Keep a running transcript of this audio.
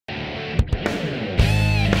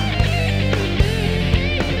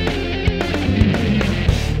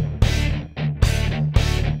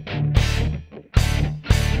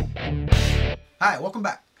Hi, welcome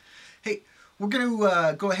back. Hey, we're going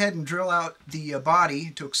to go ahead and drill out the body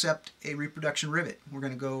to accept a reproduction rivet. We're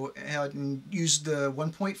going to go ahead and use the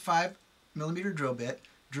 1.5 millimeter drill bit,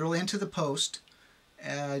 drill into the post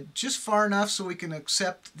just far enough so we can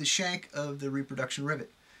accept the shank of the reproduction rivet.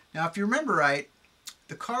 Now, if you remember right,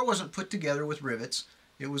 the car wasn't put together with rivets.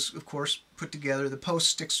 It was, of course, put together. The post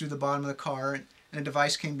sticks through the bottom of the car, and a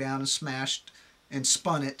device came down and smashed and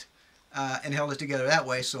spun it and held it together that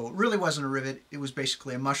way. So it really wasn't a rivet. It was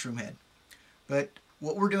basically a mushroom head. But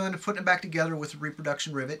what we're doing is putting it back together with a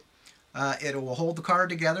reproduction rivet. It will hold the car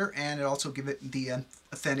together, and it also give it the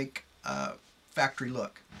authentic factory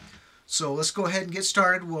look. So let's go ahead and get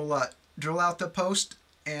started. We'll drill out the post,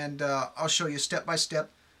 and I'll show you step by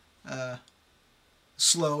step,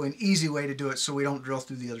 slow and easy way to do it so we don't drill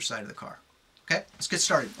through the other side of the car. Okay, let's get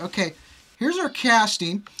started. Okay, here's our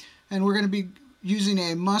casting, and we're going to be using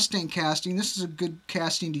a Mustang casting. This is a good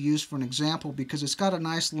casting to use for an example because it's got a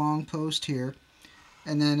nice long post here,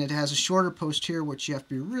 and then it has a shorter post here, which you have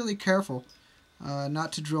to be really careful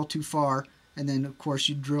not to drill too far, and then of course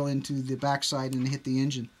you drill into the backside and hit the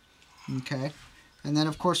engine. Okay, and then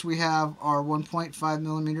of course we have our 1.5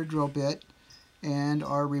 millimeter drill bit and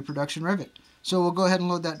our reproduction rivet. So we'll go ahead and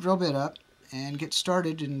load that drill bit up and get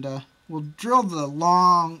started, and we'll drill the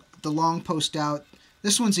long post out.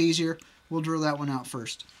 This one's easier. We'll drill that one out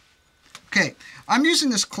first. Okay, I'm using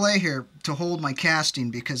this clay here to hold my casting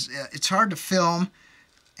because it's hard to film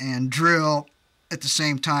and drill at the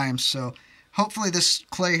same time. So hopefully this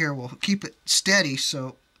clay here will keep it steady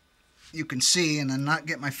so you can see and then not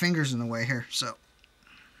get my fingers in the way here. So,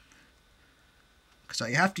 because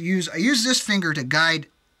I use this finger to guide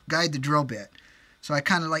the drill bit. So I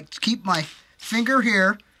kind of like to keep my finger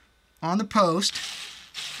here on the post,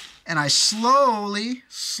 and I slowly,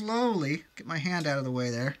 get my hand out of the way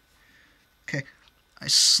there. Okay, I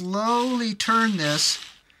slowly turn this,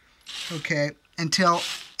 okay, until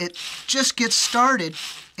it just gets started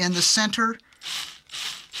in the center.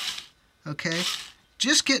 Okay,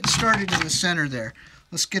 just getting started in the center there.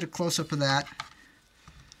 Let's get a close-up of that.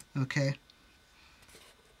 Okay.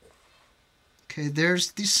 Okay,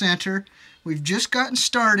 there's the center. We've just gotten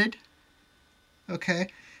started. Okay,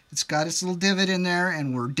 it's got its little divot in there,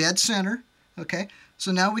 and we're dead center. Okay,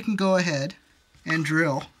 so now we can go ahead and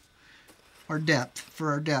drill our depth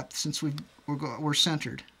since we're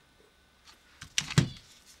centered.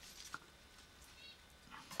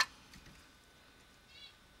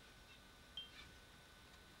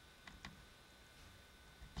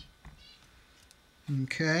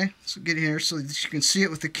 Okay, so get here so that you can see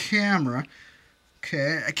it with the camera.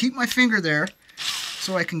 Okay, I keep my finger there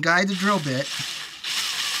so I can guide the drill bit.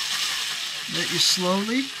 Let you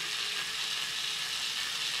slowly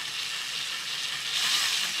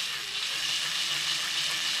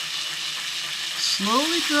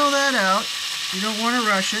drill that out. You don't want to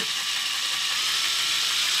rush it.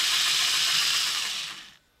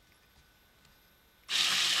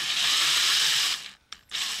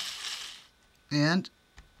 And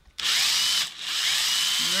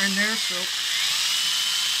we're in there, so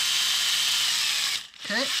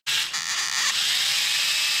okay.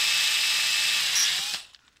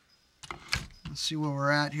 Let's see where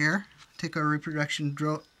we're at here. Take our reproduction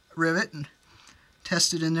drill rivet and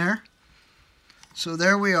test it in there. So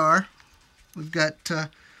there we are. We've got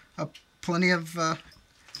plenty of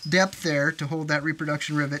depth there to hold that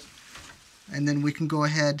reproduction rivet, and then we can go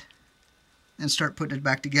ahead and start putting it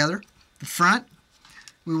back together. The front,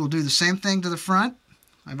 we will do the same thing to the front.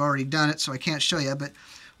 I've already done it, so I can't show you, but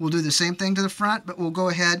we'll do the same thing to the front, but we'll go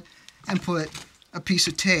ahead and put a piece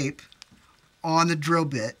of tape on the drill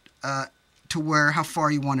bit to how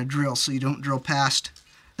far you want to drill, so you don't drill past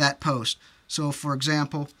that post. So for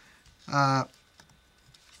example,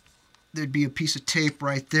 there'd be a piece of tape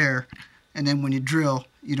right there, and then when you drill,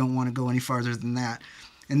 you don't want to go any farther than that.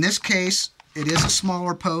 In this case, it is a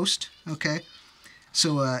smaller post, okay?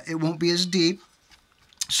 So it won't be as deep.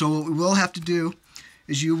 So what we will have to do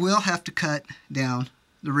is you will have to cut down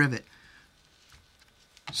the rivet.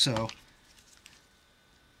 So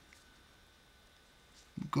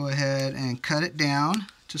go ahead and cut it down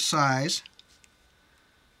to size.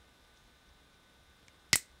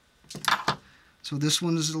 So this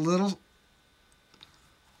one is a little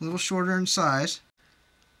shorter in size.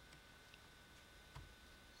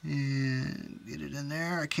 And get it in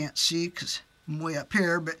there. I can't see because I'm way up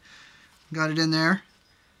here, but got it in there.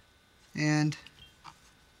 And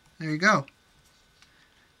there you go.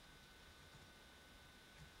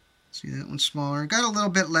 See, that one's smaller. Got a little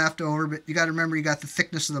bit left over, but you got to remember you got the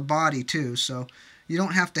thickness of the body too, so you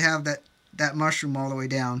don't have to have that mushroom all the way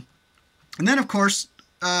down. And then of course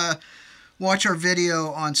watch our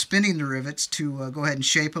video on spinning the rivets to go ahead and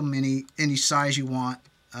shape them any size you want,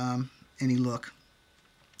 any look.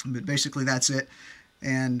 But basically that's it.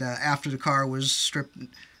 And after the car was stripped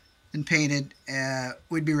and painted,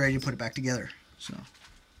 we'd be ready to put it back together. So,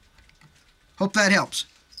 hope that helps.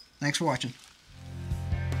 Thanks for watching.